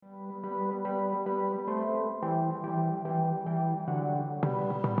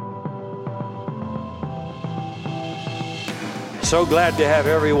So glad to have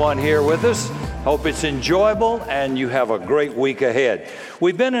everyone here with us. Hope it's enjoyable and you have a great week ahead.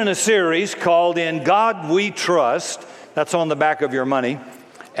 We've been in a series called In God We Trust. That's on the back of your money.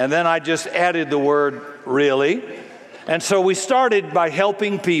 And then I just added the word really. And so we started by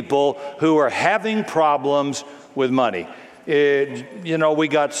helping people who are having problems with money. We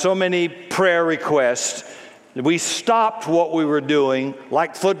got so many prayer requests. We stopped what we were doing.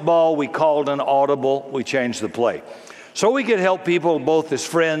 Like football, we called an audible. We changed the play. So we could help people both as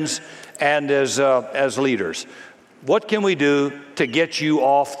friends and as leaders. What can we do to get you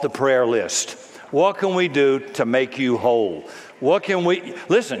off the prayer list? What can we do to make you whole?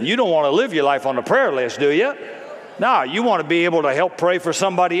 Listen, you don't want to live your life on the prayer list, do you? No, you want to be able to help pray for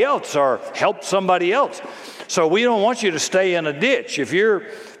somebody else or help somebody else. So we don't want you to stay in a ditch. If you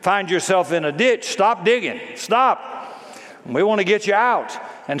find yourself in a ditch, stop digging. Stop. We want to get you out.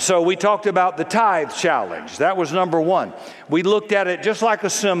 And so we talked about the tithe challenge. That was number one. We looked at it just like a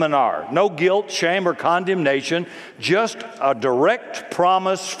seminar. No guilt, shame, or condemnation. Just a direct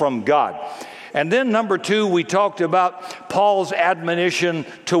promise from God. And then number two, we talked about Paul's admonition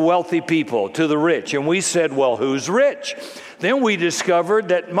to wealthy people, to the rich. And we said, well, who's rich? Then we discovered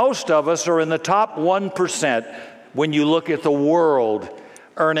that most of us are in the top 1% when you look at the world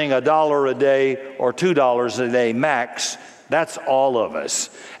earning $1 a day or $2 a day max. That's all of us.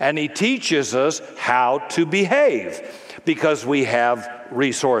 And he teaches us how to behave because we have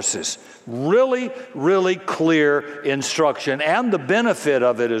resources. Really, really clear instruction and the benefit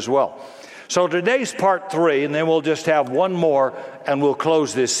of it as well. So today's part 3, and then we'll just have one more and we'll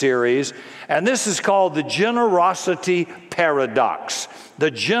close this series. And this is called the generosity paradox.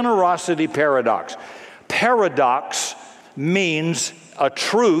 The generosity paradox. Paradox means a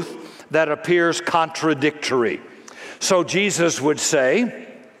truth that appears contradictory. So Jesus would say,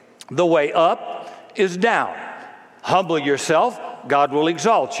 the way up is down. Humble yourself, God will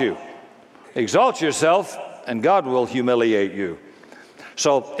exalt you. Exalt yourself, and God will humiliate you.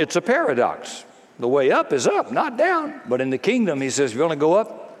 So it's a paradox. The way up is up, not down. But in the kingdom, he says, if you want to go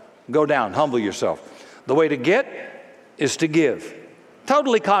up, go down, humble yourself. The way to get is to give.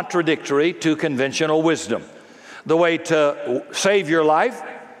 Totally contradictory to conventional wisdom. The way to save your life,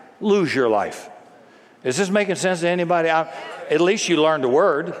 lose your life. Is this making sense to anybody? At least you learned a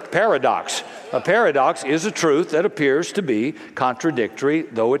word, paradox. A paradox is a truth that appears to be contradictory,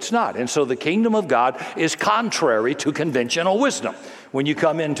 though it's not. And so the kingdom of God is contrary to conventional wisdom when you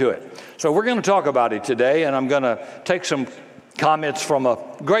come into it. So we're going to talk about it today, and I'm going to take some comments from a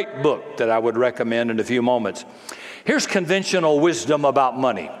great book that I would recommend in a few moments. Here's conventional wisdom about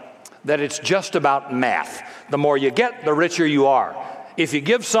money, that it's just about math. The more you get, the richer you are. If you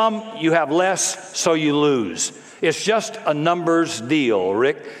give some, you have less, so you lose. It's just a numbers deal,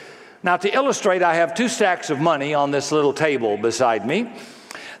 Rick. Now, to illustrate, I have 2 stacks of money on this little table beside me.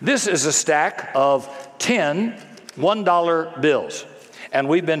 This is a stack of 10 $1 bills. And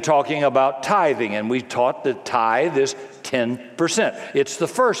we've been talking about tithing, and we taught that tithe is 10%. It's the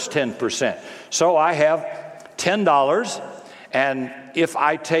first 10%. So I have $10, and if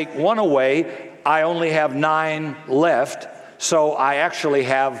I take one away, I only have 9 left. So I actually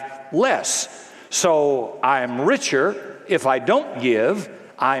have less. So I'm richer if I don't give.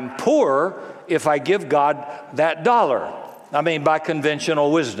 I'm poorer if I give God that dollar. I mean, by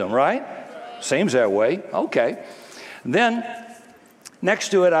conventional wisdom, right? Seems that way. Okay. Then next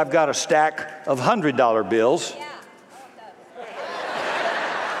to it, I've got a stack of $100 bills.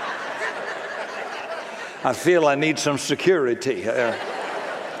 I feel I need some security.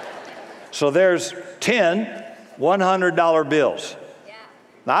 So there's 10 $100 bills. Yeah.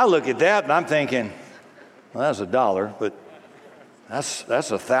 Now I look at that and I'm thinking, well, that's $1, but that's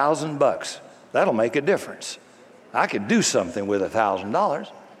 $1,000. That'll make a difference. I could do something with $1,000.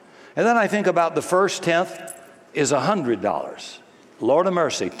 And then I think about the first 10th is $100. Lord of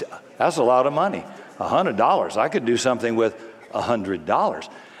mercy, that's a lot of money. $100. I could do something with $100.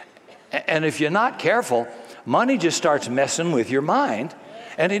 And if you're not careful, money just starts messing with your mind,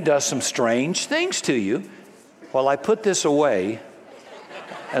 and it does some strange things to you. While I put this away,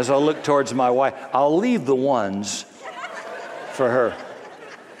 as I look towards my wife, I'll leave the ones for her.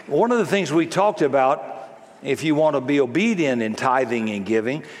 One of the things we talked about, if you want to be obedient in tithing and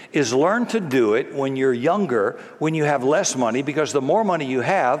giving, is learn to do it when you're younger, when you have less money, because the more money you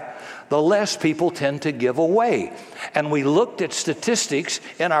have, the less people tend to give away. And we looked at statistics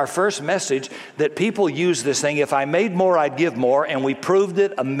in our first message that people use this thing, if I made more, I'd give more, and we proved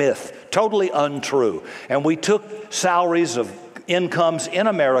it a myth, totally untrue. And we took salaries of incomes in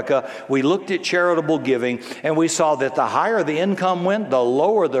America, we looked at charitable giving, and we saw that the higher the income went, the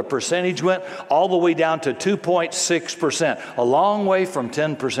lower the percentage went, all the way down to 2.6%, a long way from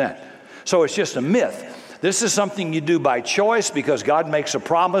 10%. So it's just a myth. This is something you do by choice because God makes a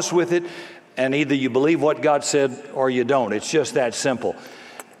promise with it, and either you believe what God said or you don't. It's just that simple.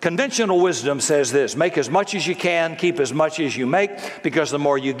 Conventional wisdom says this: make as much as you can, keep as much as you make, because the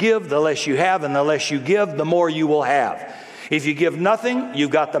more you give, the less you have, and the less you give, the more you will have. If you give nothing, you've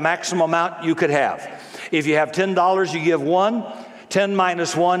got the maximum amount you could have. If you have $10, you give 1. 10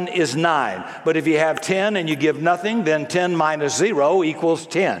 minus 1 is 9. But if you have 10 and you give nothing, then 10 minus 0 equals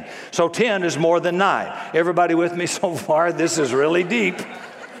 10. So 10 is more than 9. Everybody with me so far? This is really deep.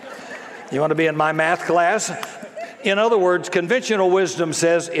 You want to be in my math class? In other words, conventional wisdom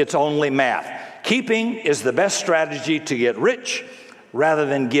says it's only math. Keeping is the best strategy to get rich rather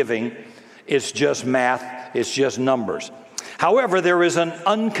than giving. It's just math. It's just numbers. However, there is an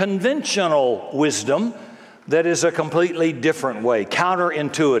unconventional wisdom that is a completely different way,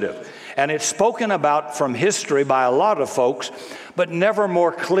 counterintuitive. And it's spoken about from history by a lot of folks, but never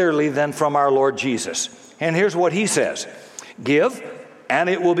more clearly than from our Lord Jesus. And here's what he says: give, and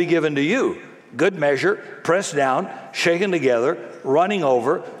it will be given to you. Good measure, pressed down, shaken together, running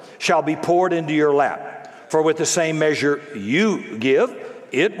over, shall be poured into your lap. For with the same measure you give,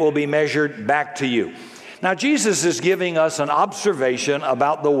 it will be measured back to you. Now, Jesus is giving us an observation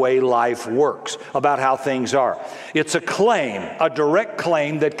about the way life works, about how things are. It's a claim, a direct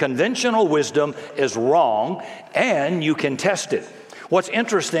claim that conventional wisdom is wrong, and you can test it. What's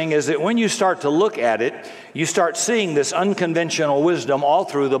interesting is that when you start to look at it, you start seeing this unconventional wisdom all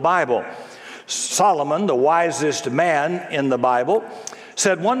through the Bible. Solomon, the wisest man in the Bible,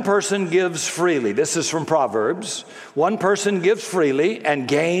 said one person gives freely. This is from Proverbs. One person gives freely and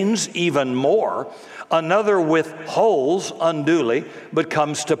gains even more. Another withholds unduly but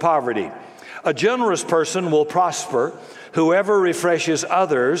comes to poverty. A generous person will prosper. Whoever refreshes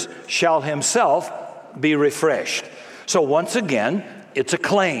others shall himself be refreshed. So once again, it's a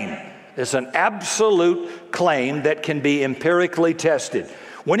claim. It's an absolute claim that can be empirically tested.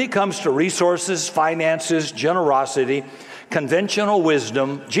 When it comes to resources, finances, generosity, conventional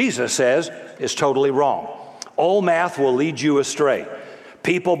wisdom, Jesus says, is totally wrong. Old math will lead you astray.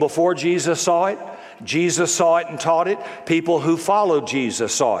 People before Jesus saw it and taught it. People who followed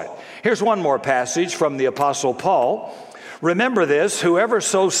Jesus saw it. Here's one more passage from the Apostle Paul. Remember this: whoever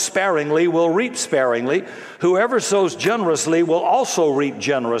sows sparingly will reap sparingly. Whoever sows generously will also reap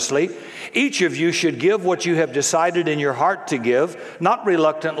generously. Each of you should give what you have decided in your heart to give, not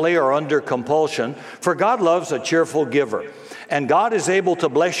reluctantly or under compulsion, for God loves a cheerful giver. And God is able to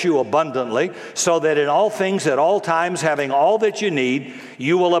bless you abundantly, so that in all things at all times, having all that you need,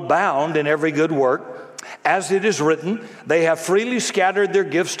 you will abound in every good work. As it is written, they have freely scattered their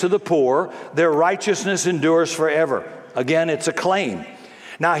gifts to the poor. Their righteousness endures forever. Again, it's a claim.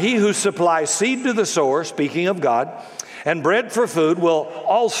 Now, he who supplies seed to the sower, speaking of God, and bread for food will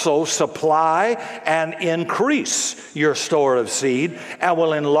also supply and increase your store of seed and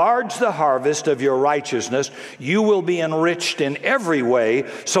will enlarge the harvest of your righteousness. You will be enriched in every way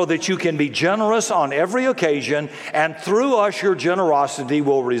so that you can be generous on every occasion, and through us your generosity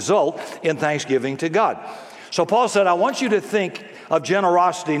will result in thanksgiving to God. So Paul said, I want you to think of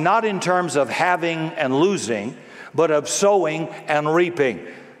generosity not in terms of having and losing, but of sowing and reaping.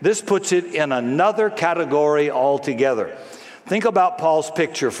 This puts it in another category altogether. Think about Paul's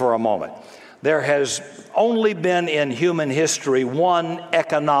picture for a moment. There has only been in human history one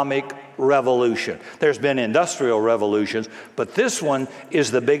economic revolution. There's been industrial revolutions, but this one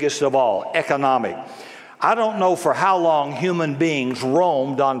is the biggest of all, economic. I don't know for how long human beings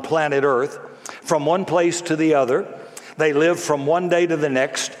roamed on planet Earth from one place to the other. They lived from one day to the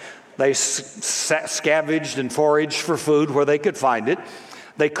next. They scavenged and foraged for food where they could find it.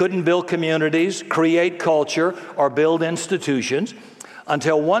 They couldn't build communities, create culture, or build institutions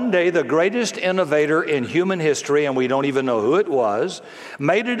until one day the greatest innovator in human history, and we don't even know who it was,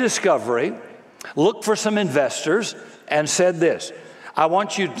 made a discovery, looked for some investors, and said this: I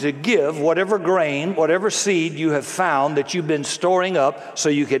want you to give whatever grain, whatever seed you have found that you've been storing up so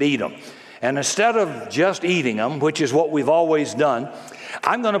you could eat them. And instead of just eating them, which is what we've always done,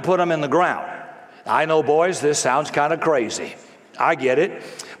 I'm going to put them in the ground. I know, boys, this sounds kind of crazy. I get it.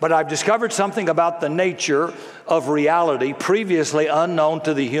 But I've discovered something about the nature of reality previously unknown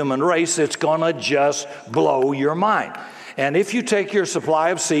to the human race. It's going to just blow your mind. And if you take your supply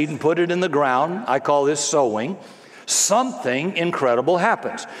of seed and put it in the ground, I call this sowing, something incredible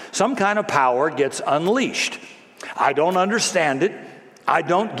happens. Some kind of power gets unleashed. I don't understand it. I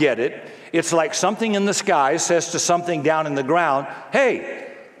don't get it. It's like something in the sky says to something down in the ground,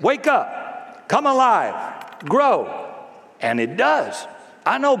 hey, wake up, come alive, grow. And it does.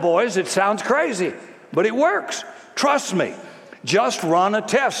 I know, boys, it sounds crazy, but it works. Trust me. Just run a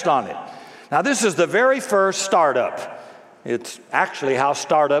test on it. Now, this is the very first startup. It's actually how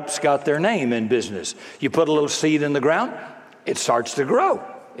startups got their name in business. You put a little seed in the ground, it starts to grow.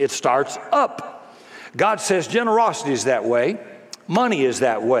 It starts up. God says generosity is that way. Money is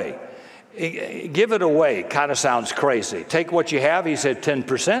that way. Give it away kind of sounds crazy. Take what you have, he said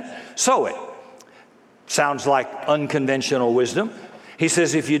 10%, sow it. Sounds like unconventional wisdom. He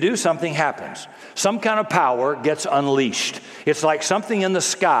says if you do, something happens. Some kind of power gets unleashed. It's like something in the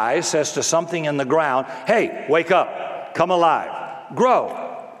sky says to something in the ground, hey, wake up, come alive,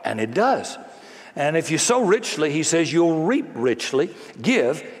 grow. And it does. And if you sow richly, he says you'll reap richly,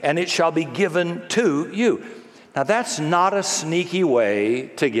 give, and it shall be given to you. Now that's not a sneaky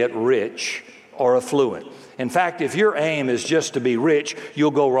way to get rich or affluent. In fact, if your aim is just to be rich,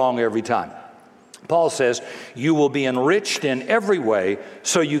 you'll go wrong every time. Paul says, you will be enriched in every way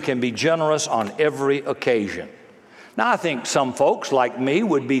so you can be generous on every occasion. Now, I think some folks like me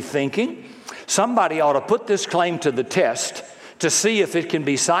would be thinking, somebody ought to put this claim to the test to see if it can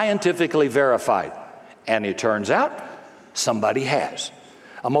be scientifically verified. And it turns out somebody has.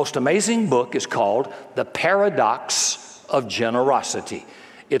 A most amazing book is called The Paradox of Generosity.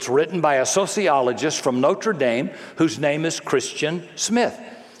 It's written by a sociologist from Notre Dame whose name is Christian Smith.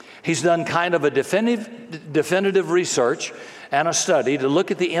 He's done kind of a definitive research and a study to look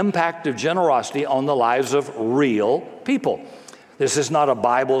at the impact of generosity on the lives of real people. This is not a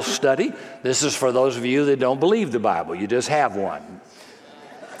Bible study. This is for those of you that don't believe the Bible. You just have one.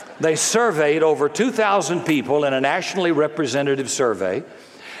 They surveyed over 2,000 people in a nationally representative survey,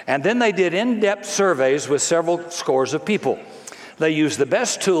 and then they did in-depth surveys with several scores of people. They used the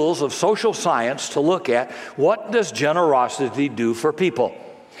best tools of social science to look at what does generosity do for people.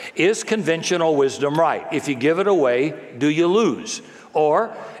 Is conventional wisdom right? If you give it away, do you lose?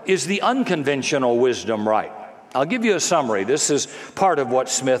 Or is the unconventional wisdom right? I'll give you a summary. This is part of what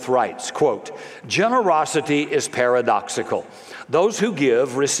Smith writes. Quote, generosity is paradoxical. Those who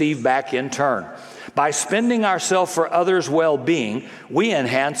give receive back in turn. By spending ourselves for others' well-being, we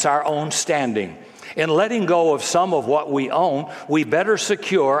enhance our own standing. In letting go of some of what we own, we better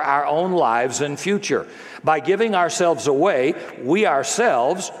secure our own lives and future. By giving ourselves away, we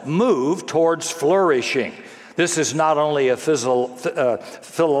ourselves move towards flourishing. This is not only a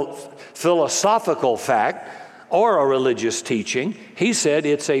philosophical fact or a religious teaching. He said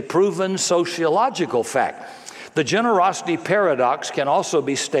it's a proven sociological fact. The generosity paradox can also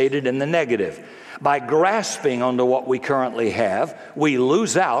be stated in the negative. By grasping onto what we currently have, we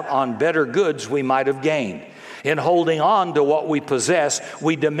lose out on better goods we might have gained. In holding on to what we possess,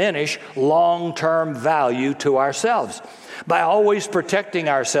 we diminish long-term value to ourselves. By always protecting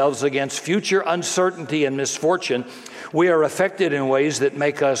ourselves against future uncertainty and misfortune, we are affected in ways that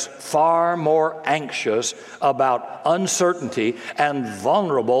make us far more anxious about uncertainty and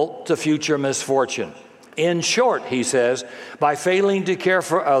vulnerable to future misfortune. In short, he says, by failing to care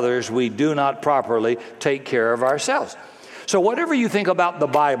for others, we do not properly take care of ourselves. So whatever you think about the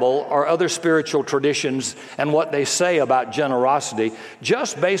Bible or other spiritual traditions and what they say about generosity,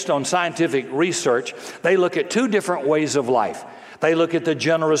 just based on scientific research, they look at two different ways of life. They look at the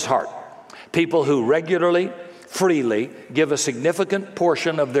generous heart. People who regularly, freely give a significant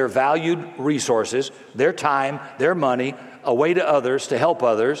portion of their valued resources, their time, their money, away to others to help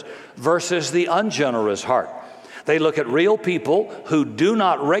others, versus the ungenerous heart. They look at real people who do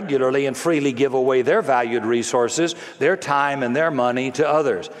not regularly and freely give away their valued resources, their time and their money to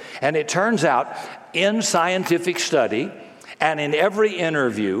others. And it turns out in scientific study and in every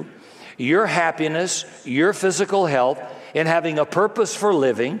interview, your happiness, your physical health, in having a purpose for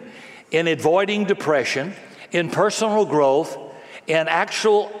living, in avoiding depression, in personal growth, in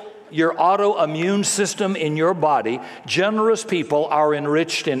your autoimmune system in your body, generous people are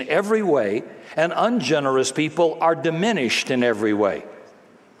enriched in every way, and ungenerous people are diminished in every way.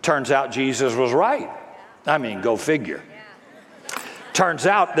 Turns out Jesus was right. I mean, go figure. Turns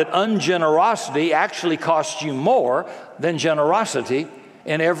out that ungenerosity actually costs you more than generosity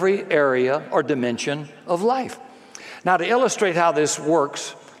in every area or dimension of life. Now, to illustrate how this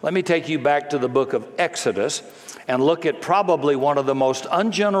works, let me take you back to the book of Exodus and look at probably one of the most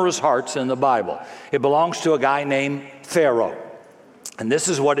ungenerous hearts in the Bible. It belongs to a guy named Pharaoh. And this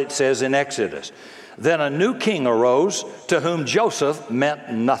is what it says in Exodus. Then a new king arose to whom Joseph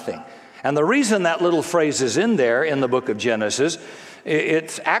meant nothing. And the reason that little phrase is in there in the book of Genesis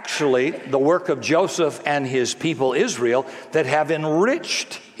It's actually the work of Joseph and his people Israel that have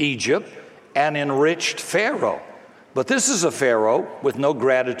enriched Egypt and enriched Pharaoh. But this is a Pharaoh with no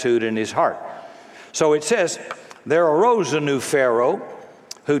gratitude in his heart. So it says, there arose a new Pharaoh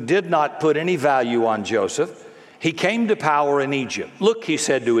who did not put any value on Joseph. He came to power in Egypt. Look, he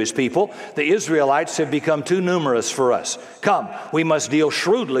said to his people, the Israelites have become too numerous for us. Come, we must deal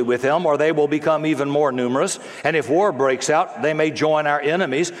shrewdly with them, or they will become even more numerous. And if war breaks out, they may join our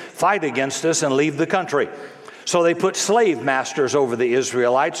enemies, fight against us, and leave the country. So they put slave masters over the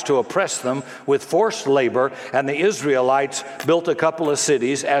Israelites to oppress them with forced labor, and the Israelites built a couple of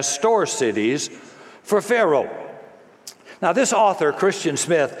cities as store cities for Pharaoh. Now, this author, Christian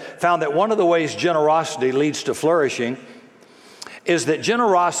Smith, found that one of the ways generosity leads to flourishing is that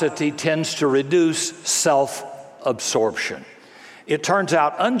generosity tends to reduce self-absorption. It turns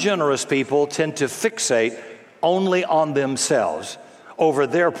out ungenerous people tend to fixate only on themselves, over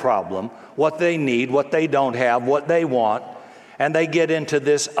their problem, what they need, what they don't have, what they want, and they get into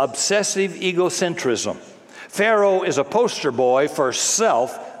this obsessive egocentrism. Pharaoh is a poster boy for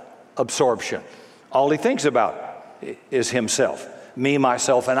self-absorption. All he thinks about is himself, me,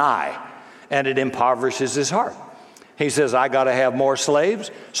 myself, and I, and it impoverishes his heart. He says, I got to have more slaves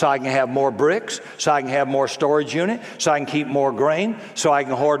so I can have more bricks, so I can have more storage unit, so I can keep more grain, so I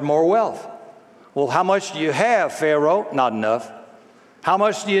can hoard more wealth. Well, how much do you have, Pharaoh? Not enough. How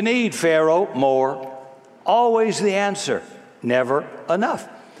much do you need, Pharaoh? More. Always the answer, never enough.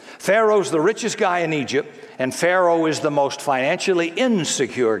 Pharaoh's the richest guy in Egypt, and Pharaoh is the most financially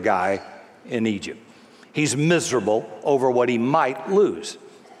insecure guy in Egypt. He's miserable over what he might lose.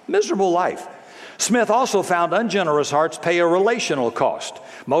 Miserable life. Smith also found ungenerous hearts pay a relational cost.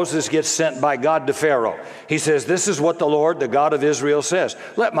 Moses gets sent by God to Pharaoh. He says, this is what the Lord, the God of Israel, says.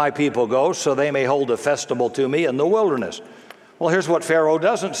 Let my people go so they may hold a festival to me in the wilderness. Well, here's what Pharaoh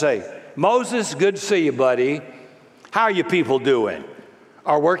doesn't say. Moses, good to see you, buddy. How are you people doing?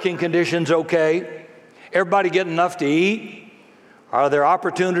 Are working conditions okay? Everybody getting enough to eat? Are there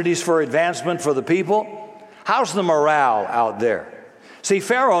opportunities for advancement for the people? How's the morale out there? See,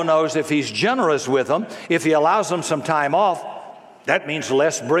 Pharaoh knows if he's generous with them, if he allows them some time off, that means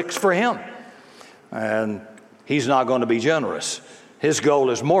less bricks for him. And he's not going to be generous. His goal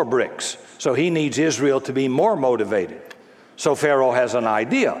is more bricks. So he needs Israel to be more motivated. So Pharaoh has an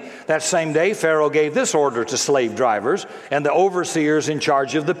idea. That same day, Pharaoh gave this order to slave drivers and the overseers in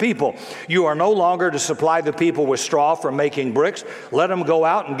charge of the people. You are no longer to supply the people with straw for making bricks. Let them go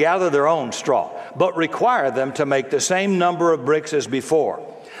out and gather their own straw, but require them to make the same number of bricks as before.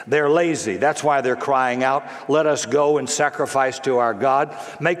 They're lazy. That's why they're crying out, let us go and sacrifice to our God.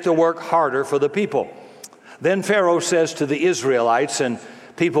 Make the work harder for the people. Then Pharaoh says to the Israelites, and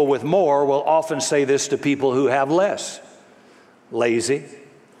people with more will often say this to people who have less. Lazy.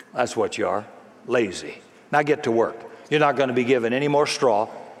 That's what you are. Lazy. Now get to work. You're not going to be given any more straw.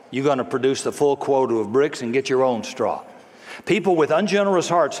 You're going to produce the full quota of bricks and get your own straw. People with ungenerous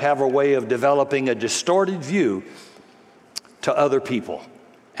hearts have a way of developing a distorted view to other people,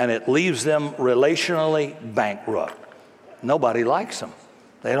 and it leaves them relationally bankrupt. Nobody likes them.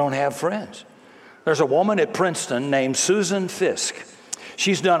 They don't have friends. There's a woman at Princeton named Susan Fiske.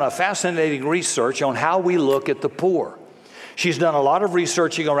 She's done a fascinating research on how we look at the poor. She's done a lot of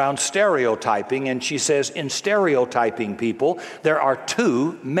researching around stereotyping, and she says in stereotyping people, there are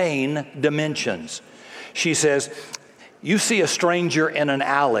two main dimensions. She says, you see a stranger in an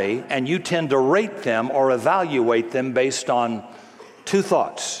alley, and you tend to rate them or evaluate them based on two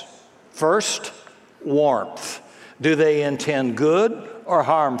thoughts. First, warmth. Do they intend good or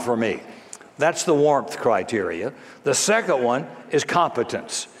harm for me? That's the warmth criteria. The second one is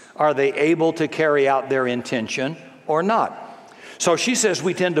competence. Are they able to carry out their intention or not? So she says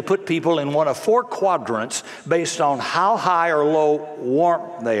we tend to put people in one of four quadrants based on how high or low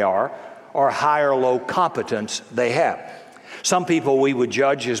warmth they are or high or low competence they have. Some people we would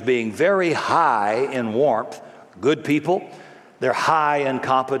judge as being very high in warmth, good people. They're high in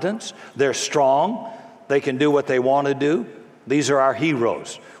competence. They're strong. They can do what they want to do. These are our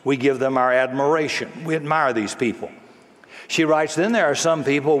heroes. We give them our admiration. We admire these people. She writes, then there are some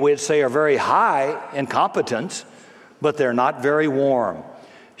people we'd say are very high in competence, but they're not very warm.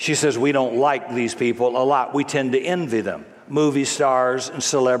 She says we don't like these people a lot. We tend to envy them. Movie stars and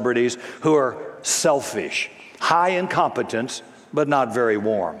celebrities who are selfish, high in competence, but not very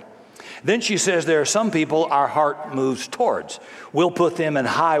warm. Then she says there are some people our heart moves towards. We'll put them in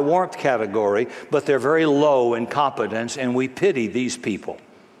high warmth category, but they're very low in competence, and we pity these people.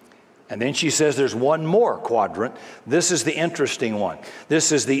 And then she says there's one more quadrant. This is the interesting one.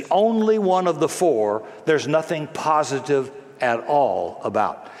 This is the only one of the four. There's nothing positive at all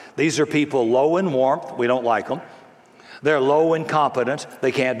about. These are people low in warmth. We don't like them. They're low in competence.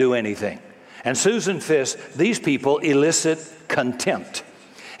 They can't do anything. And Susan Fisk, these people elicit contempt.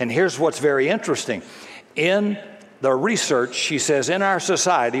 And here's what's very interesting. In the research, she says, in our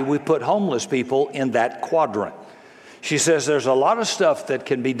society, we put homeless people in that quadrant. She says there's a lot of stuff that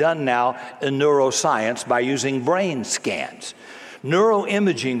can be done now in neuroscience by using brain scans.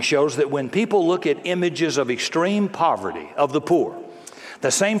 Neuroimaging shows that when people look at images of extreme poverty, of the poor, the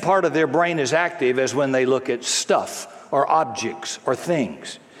same part of their brain is active as when they look at stuff or objects or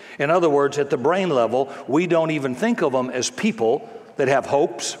things. In other words, at the brain level, we don't even think of them as people that have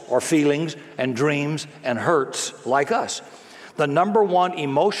hopes or feelings and dreams and hurts like us. The number one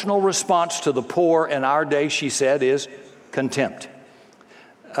emotional response to the poor in our day, she said, is contempt.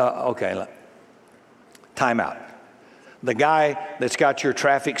 Okay, time out. The guy that's got your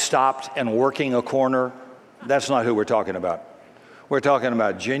traffic stopped and working a corner, that's not who we're talking about. We're talking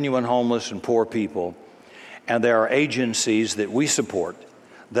about genuine homeless and poor people. And there are agencies that we support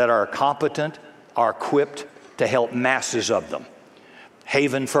that are competent, are equipped to help masses of them.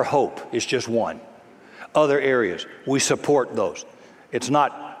 Haven for Hope is just one. Other areas, we support those. It's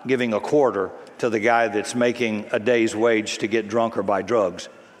not giving a quarter to the guy that's making a day's wage to get drunk or buy drugs.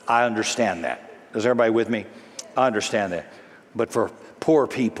 I understand that. Is everybody with me? I understand that. But for poor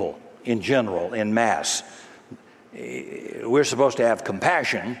people in general, in mass, we're supposed to have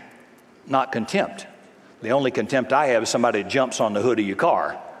compassion, not contempt. The only contempt I have is somebody jumps on the hood of your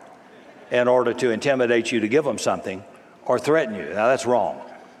car in order to intimidate you to give them something or threaten you. Now, that's wrong.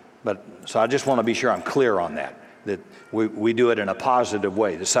 So I just want to be sure I'm clear on that we do it in a positive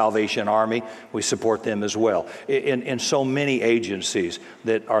way. The Salvation Army, we support them as well. In so many agencies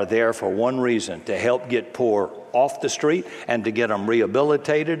that are there for one reason, to help get poor off the street and to get them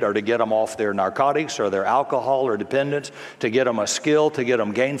rehabilitated or to get them off their narcotics or their alcohol or dependence, to get them a skill, to get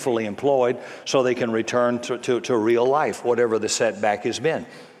them gainfully employed so they can return to real life, whatever the setback has been.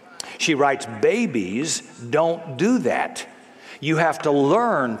 She writes, babies don't do that. You have to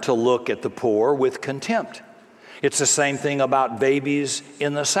learn to look at the poor with contempt. It's the same thing about babies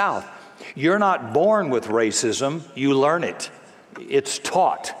in the South. You're not born with racism, you learn it. It's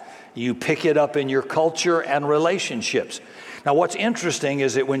taught. You pick it up in your culture and relationships. Now, what's interesting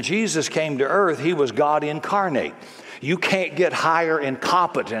is that when Jesus came to earth, he was God incarnate. You can't get higher in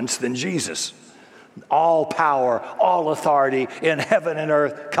competence than Jesus. All power, all authority in heaven and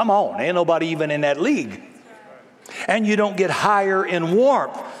earth. Come on, ain't nobody even in that league. And you don't get higher in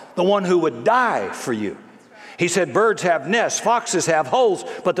warmth, the one who would die for you. He said, birds have nests, foxes have holes,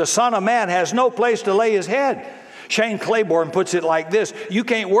 but the Son of Man has no place to lay his head. Shane Claiborne puts it like this: you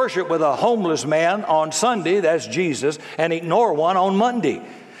can't worship with a homeless man on Sunday, that's Jesus, and ignore one on Monday.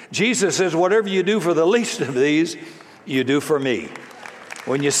 Jesus says, whatever you do for the least of these, you do for me.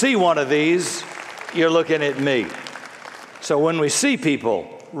 When you see one of these, you're looking at me. So when we see people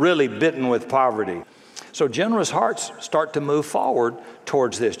really bitten with poverty, so generous hearts start to move forward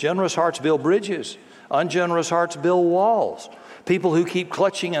towards this. Generous hearts build bridges. Ungenerous hearts build walls. People who keep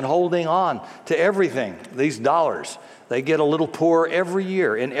clutching and holding on to everything, these dollars, they get a little poorer every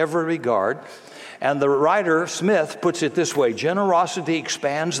year in every regard. And the writer, Smith, puts it this way: generosity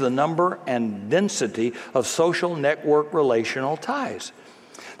expands the number and density of social network relational ties.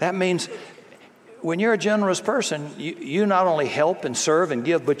 That means when you're a generous person, you not only help and serve and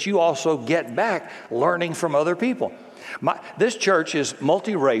give, but you also get back learning from other people. This church is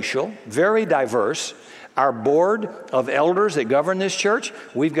multiracial, very diverse. Our board of elders that govern this church,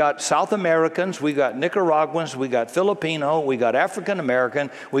 we've got South Americans, we've got Nicaraguans, we got Filipino, we got African American,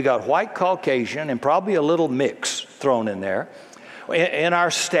 we got white Caucasian, and probably a little mix thrown in there. In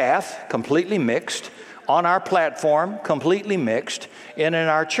our staff, completely mixed. On our platform, completely mixed. And in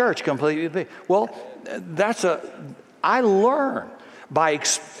our church, completely mixed. Well, I learn by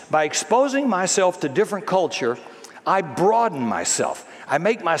exposing myself to different culture. I broaden myself. I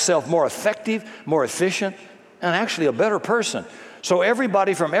make myself more effective, more efficient, and actually a better person. So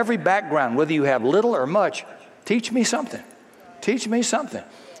everybody from every background, whether you have little or much, teach me something. Teach me something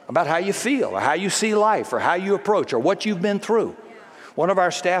about how you feel or how you see life or how you approach or what you've been through. One of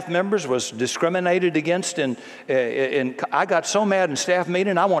our staff members was discriminated against, and I got so mad in staff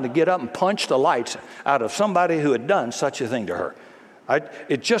meeting, I wanted to get up and punch the lights out of somebody who had done such a thing to her.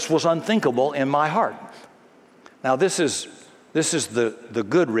 It just was unthinkable in my heart. Now, this is the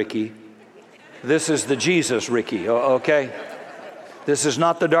good Ricky. This is the Jesus Ricky, okay? This is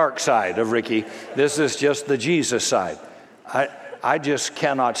not the dark side of Ricky. This is just the Jesus side. I just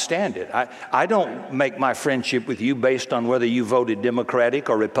cannot stand it. I don't make my friendship with you based on whether you voted Democratic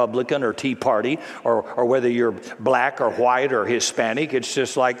or Republican or Tea Party or whether you're black or white or Hispanic. It's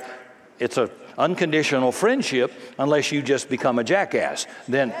just like it's an unconditional friendship unless you just become a jackass.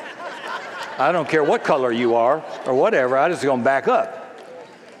 Then I don't care what color you are or whatever. I just going to back up.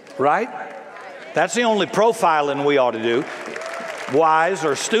 Right? That's the only profiling we ought to do. Wise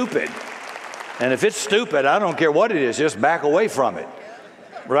or stupid. And if it's stupid, I don't care what it is, just back away from it.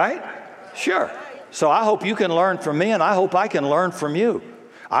 Right? Sure. So I hope you can learn from me, and I hope I can learn from you.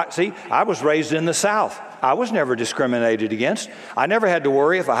 I was raised in the South. I was never discriminated against. I never had to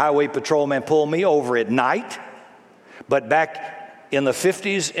worry if a highway patrolman pulled me over at night. But back in the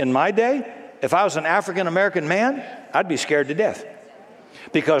 50s, in my day, if I was an African-American man, I'd be scared to death.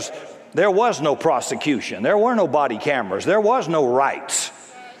 Because there was no prosecution. There were no body cameras. There was no rights.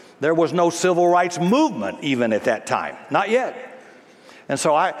 There was no civil rights movement even at that time. Not yet. And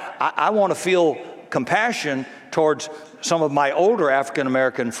so I want to feel compassion towards some of my older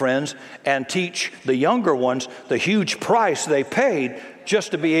African-American friends and teach the younger ones the huge price they paid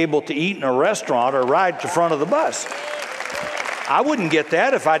just to be able to eat in a restaurant or ride to the front of the bus. I wouldn't get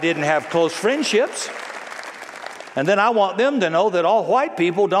that if I didn't have close friendships. And then I want them to know that all white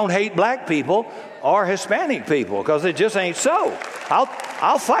people don't hate black people or Hispanic people, because it just ain't so.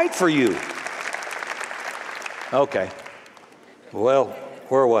 I'll fight for you. Okay. Well,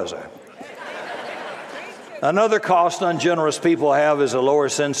 where was I? Another cost ungenerous people have is a lower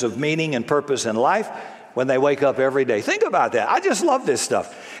sense of meaning and purpose in life when they wake up every day. Think about that. I just love this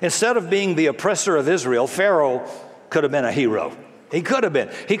stuff. Instead of being the oppressor of Israel, Pharaoh could have been a hero. He could have been.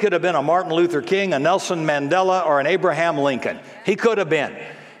 He could have been a Martin Luther King, a Nelson Mandela, or an Abraham Lincoln. He could have been.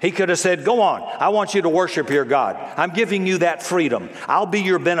 He could have said, go on, I want you to worship your God. I'm giving you that freedom. I'll be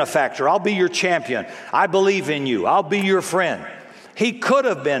your benefactor. I'll be your champion. I believe in you. I'll be your friend. He could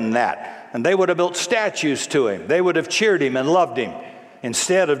have been that, and they would have built statues to him. They would have cheered him and loved him.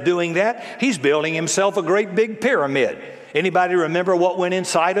 Instead of doing that, he's building himself a great big pyramid. Anybody remember what went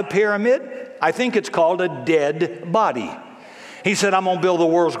inside a pyramid? I think it's called a dead body. He said, I'm going to build the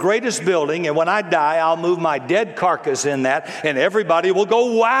world's greatest building, and when I die, I'll move my dead carcass in that, and everybody will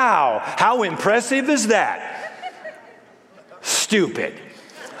go, wow, how impressive is that? Stupid.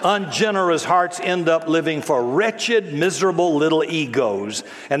 Ungenerous hearts end up living for wretched, miserable little egos,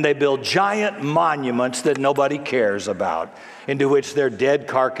 and they build giant monuments that nobody cares about, into which their dead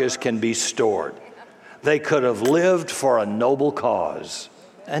carcass can be stored. They could have lived for a noble cause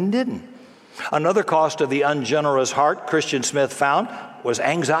and didn't. Another cost of the ungenerous heart, Christian Smith found, was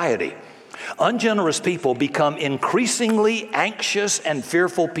anxiety. Ungenerous people become increasingly anxious and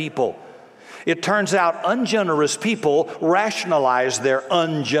fearful people. It turns out ungenerous people rationalize their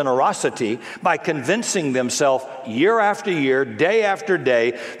ungenerosity by convincing themselves year after year, day after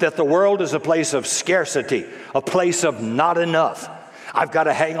day, that the world is a place of scarcity, a place of not enough. I've got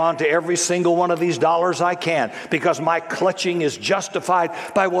to hang on to every single one of these dollars I can because my clutching is justified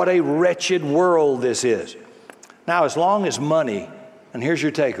by what a wretched world this is. Now, as long as money, and here's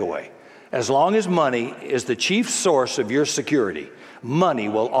your takeaway, as long as money is the chief source of your security, money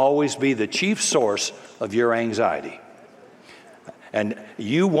will always be the chief source of your anxiety. And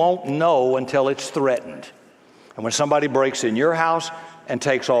you won't know until it's threatened. And when somebody breaks in your house and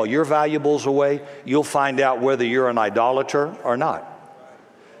takes all your valuables away, you'll find out whether you're an idolater or not.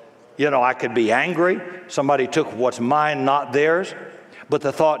 You know, I could be angry. Somebody took what's mine, not theirs. But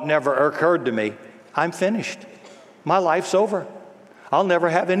the thought never occurred to me, I'm finished. My life's over. I'll never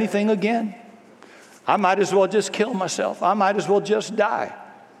have anything again. I might as well just kill myself. I might as well just die.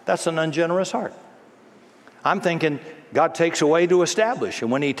 That's an ungenerous heart. I'm thinking God takes away to establish. And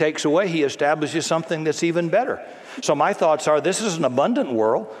when he takes away, he establishes something that's even better. So my thoughts are, this is an abundant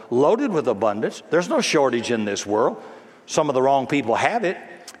world, loaded with abundance. There's no shortage in this world. Some of the wrong people have it,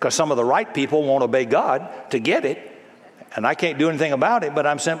 because some of the right people won't obey God to get it. And I can't do anything about it, but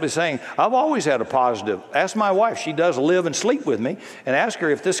I'm simply saying, I've always had a positive. Ask my wife, she does live and sleep with me, and ask her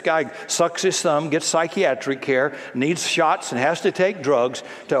if this guy sucks his thumb, gets psychiatric care, needs shots, and has to take drugs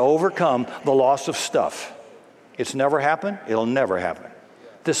to overcome the loss of stuff. It's never happened. It'll never happen.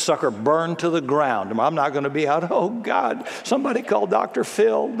 This sucker burned to the ground. I'm not going to be out, oh God, somebody call Dr.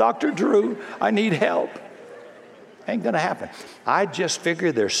 Phil, Dr. Drew, I need help. Ain't going to happen. I just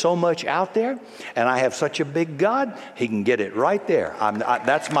figure there's so much out there, and I have such a big God, he can get it right there.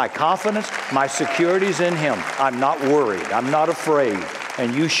 That's my confidence. My security's in him. I'm not worried. I'm not afraid,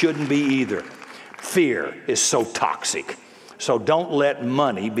 and you shouldn't be either. Fear is so toxic. So don't let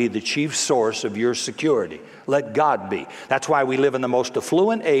money be the chief source of your security. Let God be. That's why we live in the most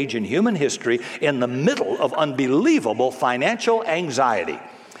affluent age in human history, in the middle of unbelievable financial anxiety.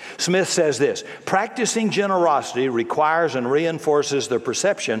 Smith says this: practicing generosity requires and reinforces the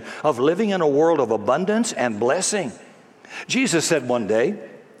perception of living in a world of abundance and blessing. Jesus said one day,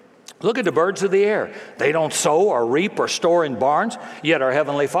 look at the birds of the air. They don't sow or reap or store in barns, yet our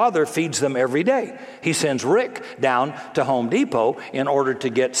Heavenly Father feeds them every day. He sends Rick down to Home Depot in order to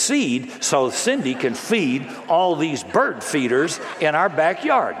get seed so Cindy can feed all these bird feeders in our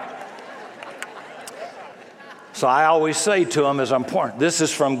backyard. So I always say to them as I'm pouring, this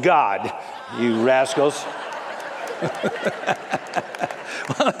is from God, you rascals.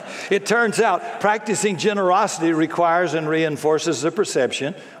 It turns out practicing generosity requires and reinforces the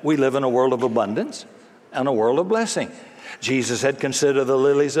perception we live in a world of abundance and a world of blessing. Jesus said, consider the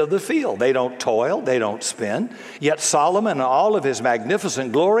lilies of the field. They don't toil, they don't spin. Yet Solomon in all of his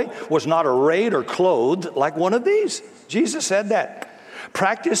magnificent glory was not arrayed or clothed like one of these. Jesus said that.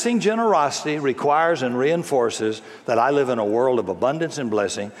 Practicing generosity requires and reinforces that I live in a world of abundance and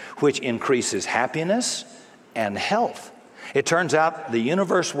blessing, which increases happiness and health. It turns out the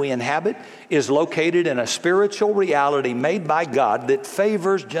universe we inhabit is located in a spiritual reality made by God that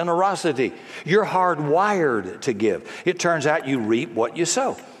favors generosity. You're hardwired to give. It turns out you reap what you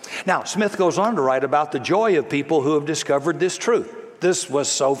sow. Now, Smith goes on to write about the joy of people who have discovered this truth. This was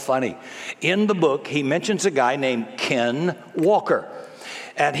so funny. In the book, he mentions a guy named Ken Walker,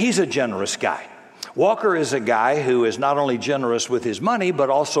 and he's a generous guy. Walker is a guy who is not only generous with his money, but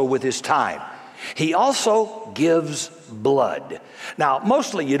also with his time. He also gives blood. Now,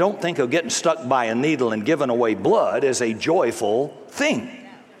 mostly you don't think of getting stuck by a needle and giving away blood as a joyful thing,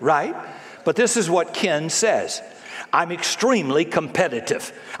 right? But this is what Ken says. I'm extremely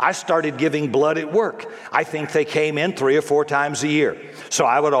competitive. I started giving blood at work. I think they came in 3 or 4 times a year. So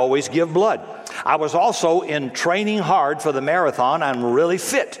I would always give blood. I was also in training hard for the marathon. I'm really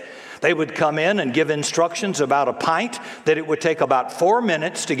fit. They would come in and give instructions about a pint, that it would take about 4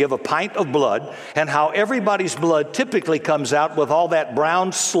 minutes to give a pint of blood, and how everybody's blood typically comes out with all that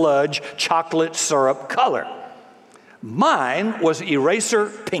brown sludge, chocolate syrup color. Mine was eraser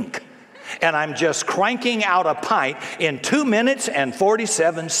pink, and I'm just cranking out a pint in 2 minutes and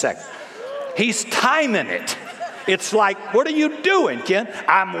 47 seconds. He's timing it. It's like, what are you doing, Ken?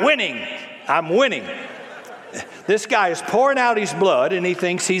 I'm winning. I'm winning. This guy is pouring out his blood and he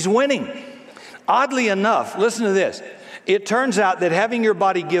thinks he's winning. Oddly enough, listen to this. It turns out that having your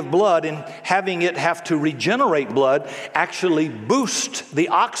body give blood and having it have to regenerate blood actually boosts the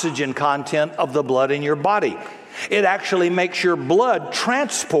oxygen content of the blood in your body. It actually makes your blood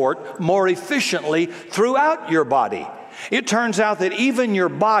transport more efficiently throughout your body. It turns out that even your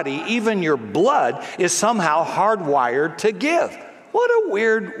body, even your blood, is somehow hardwired to give. What a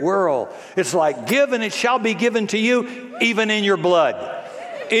weird world. It's like, give and it shall be given to you, even in your blood.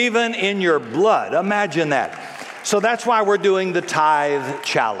 Even in your blood. Imagine that. So that's why we're doing the tithe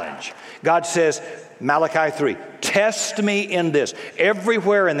challenge. God says, Malachi 3, test me in this.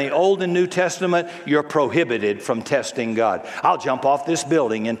 Everywhere in the Old and New Testament, you're prohibited from testing God. I'll jump off this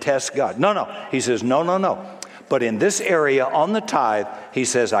building and test God. No. He says, no. But in this area on the tithe, he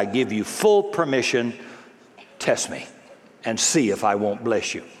says, I give you full permission. Test me and see if I won't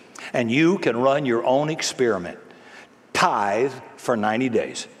bless you. And you can run your own experiment. Tithe for 90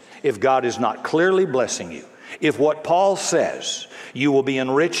 days. If God is not clearly blessing you, if what Paul says, you will be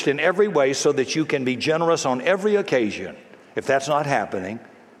enriched in every way so that you can be generous on every occasion. If that's not happening,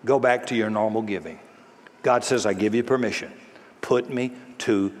 go back to your normal giving. God says, I give you permission. Put me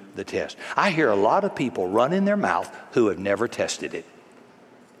to the test. I hear a lot of people running their mouth who have never tested it.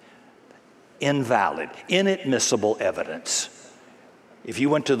 Invalid, inadmissible evidence. If you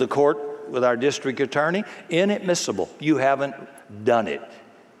went to the court with our district attorney, inadmissible. You haven't done it,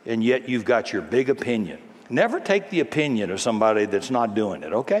 and yet you've got your big opinion. Never take the opinion of somebody that's not doing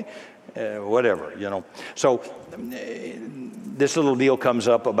it, okay? Whatever, you know. So this little deal comes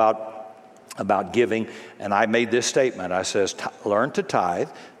up about giving, and I made this statement. I says, learn to tithe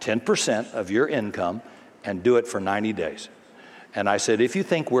 10% of your income and do it for 90 days. And I said, if you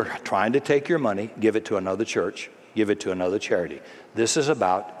think we're trying to take your money, give it to another church, give it to another charity. This is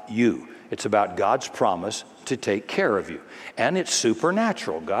about you. It's about God's promise to take care of you. And it's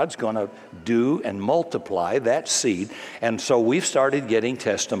supernatural. God's going to do and multiply that seed. And so we've started getting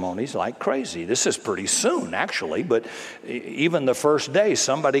testimonies like crazy. This is pretty soon, actually. But even the first day,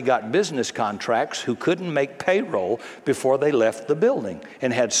 somebody got business contracts who couldn't make payroll before they left the building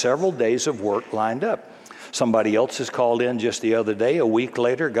and had several days of work lined up. Somebody else has called in just the other day, a week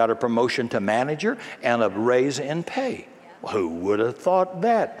later, got a promotion to manager and a raise in pay. Well, who would have thought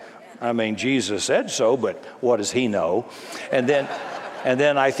that? I mean, Jesus said so, but what does he know? And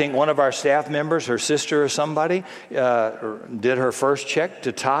then I think one of our staff members, her sister or somebody, did her first check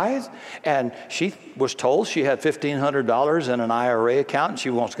to tithe, and she was told she had $1,500 in an IRA account, and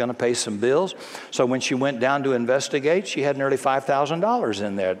she was going to pay some bills. So when she went down to investigate, she had nearly $5,000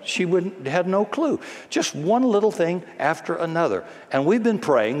 in there. She had no clue. Just one little thing after another. And we've been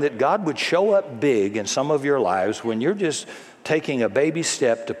praying that God would show up big in some of your lives when you're just taking a baby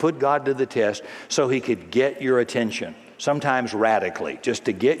step to put God to the test so he could get your attention. Sometimes radically, just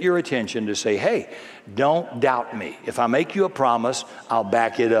to get your attention to say, hey, don't doubt me. If I make you a promise, I'll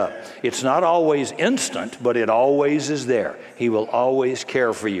back it up. It's not always instant, but it always is there. He will always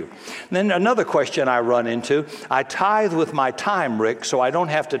care for you. And then another question I run into, I tithe with my time, Rick, so I don't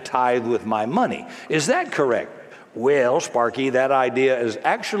have to tithe with my money. Is that correct? Well, Sparky, that idea is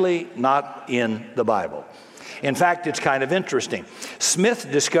actually not in the Bible. In fact, it's kind of interesting.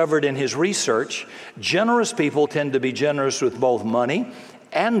 Smith discovered in his research, generous people tend to be generous with both money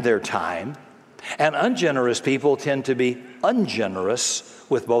and their time, and ungenerous people tend to be ungenerous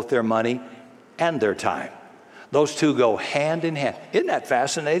with both their money and their time. Those two go hand in hand. Isn't that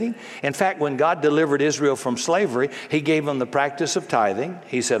fascinating? In fact, when God delivered Israel from slavery, he gave them the practice of tithing.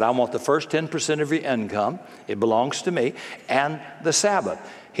 He said, I want the first 10% of your income. It belongs to me. And the Sabbath.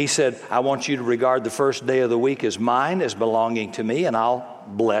 He said, I want you to regard the first day of the week as mine, as belonging to me, and I'll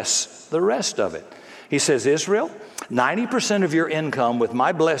bless the rest of it. He says, Israel, 90% of your income with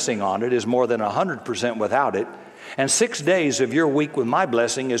my blessing on it is more than 100% without it. And 6 days of your week with my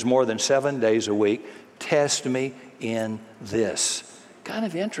blessing is more than 7 days a week. Test me in this. Kind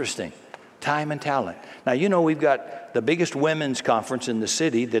of interesting. Time and talent. Now, you know, we've got the biggest women's conference in the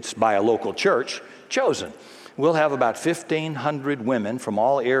city that's by a local church, Chosen. We'll have about 1,500 women from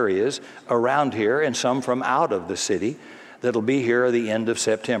all areas around here and some from out of the city that'll be here at the end of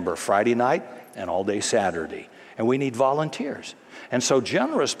September, Friday night and all day Saturday. And we need volunteers. And so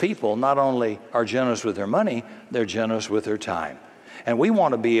generous people not only are generous with their money, they're generous with their time. And we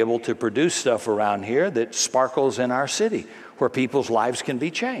want to be able to produce stuff around here that sparkles in our city, where people's lives can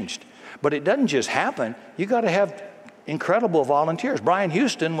be changed. But it doesn't just happen. You got to have incredible volunteers. Brian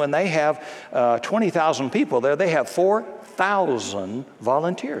Houston, when they have 20,000 people there, they have 4,000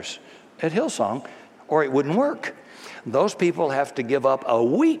 volunteers at Hillsong, or it wouldn't work. Those people have to give up a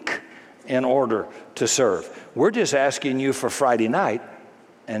week in order to serve. We're just asking you for Friday night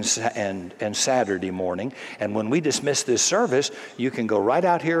and Saturday morning. And when we dismiss this service, you can go right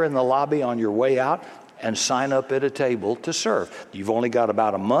out here in the lobby on your way out and sign up at a table to serve. You've only got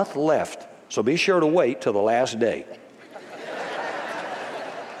about a month left, so be sure to wait till the last day.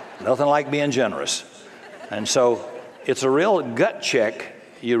 Nothing like being generous. And so it's a real gut check.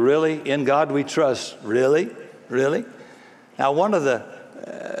 You really, in God we trust. Really? Really? Now, one of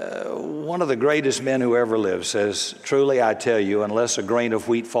the greatest men who ever lived says, truly I tell you, unless a grain of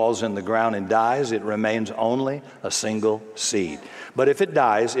wheat falls in the ground and dies, it remains only a single seed. But if it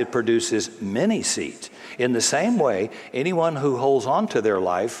dies, it produces many seeds. In the same way, anyone who holds on to their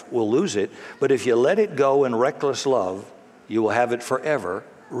life will lose it. But if you let it go in reckless love, you will have it forever,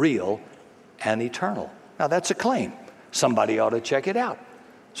 real and eternal. Now that's a claim. Somebody ought to check it out.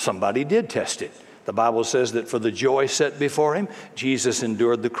 Somebody did test it. The Bible says that for the joy set before him, Jesus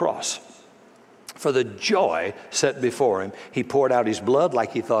endured the cross. For the joy set before him, he poured out his blood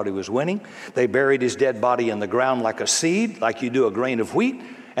like he thought he was winning. They buried his dead body in the ground like a seed, like you do a grain of wheat.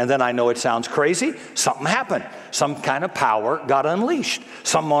 And then I know it sounds crazy. Something happened. Some kind of power got unleashed.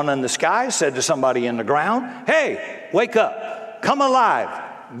 Someone in the sky said to somebody in the ground, hey, wake up, come alive.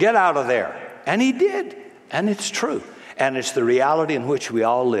 Get out of there. And he did. And it's true. And it's the reality in which we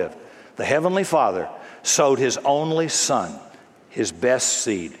all live. The Heavenly Father sowed his only Son, his best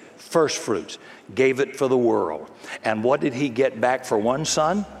seed, first fruits, gave it for the world. And what did he get back for one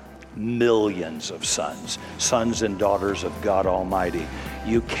son? Millions of sons, sons and daughters of God Almighty.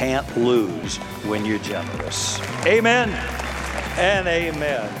 You can't lose when you're generous. Amen and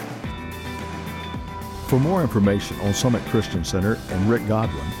amen. For more information on Summit Christian Center and Rick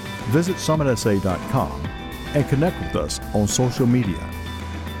Godwin, visit summitsa.com and connect with us on social media.